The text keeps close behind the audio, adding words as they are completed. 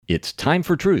It's Time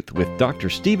for Truth with Dr.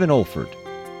 Stephen Olford.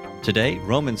 Today,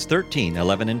 Romans 13,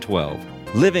 11, and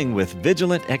 12. Living with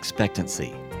Vigilant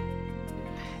Expectancy.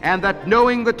 And that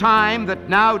knowing the time, that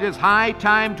now it is high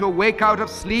time to awake out of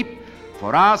sleep,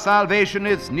 for our salvation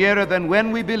is nearer than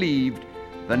when we believed.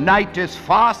 The night is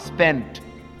far spent,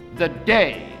 the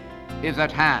day is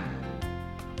at hand.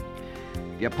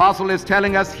 The apostle is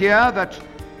telling us here that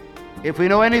if we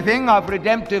know anything of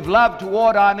redemptive love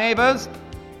toward our neighbors,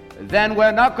 then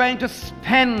we're not going to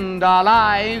spend our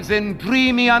lives in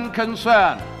dreamy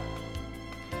unconcern.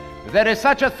 There is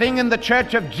such a thing in the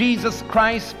Church of Jesus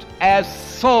Christ as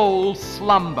soul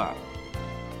slumber.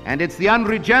 And it's the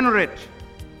unregenerate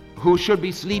who should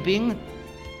be sleeping,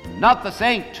 not the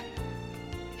saint.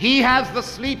 He has the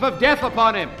sleep of death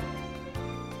upon him.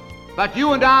 But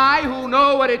you and I, who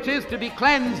know what it is to be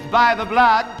cleansed by the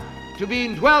blood, to be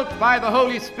indwelt by the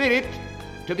Holy Spirit,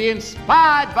 to be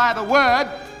inspired by the Word,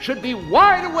 should be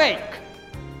wide awake,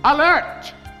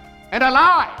 alert, and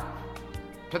alive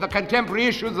to the contemporary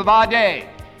issues of our day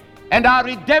and our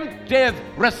redemptive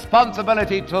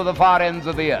responsibility to the far ends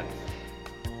of the earth.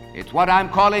 It's what I'm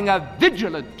calling a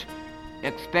vigilant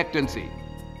expectancy.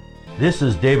 This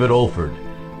is David Olford.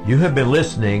 You have been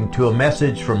listening to a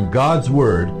message from God's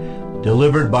Word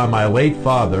delivered by my late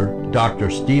father, Dr.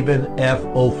 Stephen F.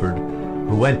 Olford,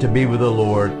 who went to be with the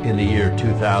Lord in the year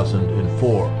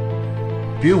 2004.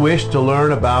 If you wish to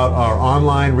learn about our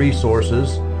online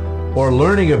resources or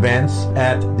learning events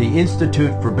at the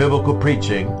Institute for Biblical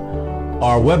Preaching,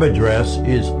 our web address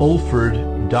is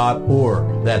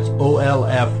olford.org. That's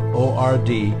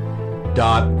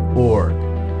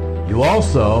olford.org. You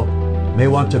also may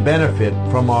want to benefit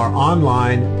from our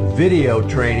online video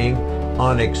training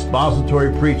on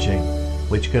expository preaching,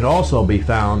 which can also be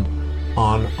found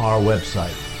on our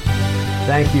website.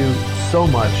 Thank you so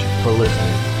much for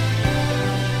listening.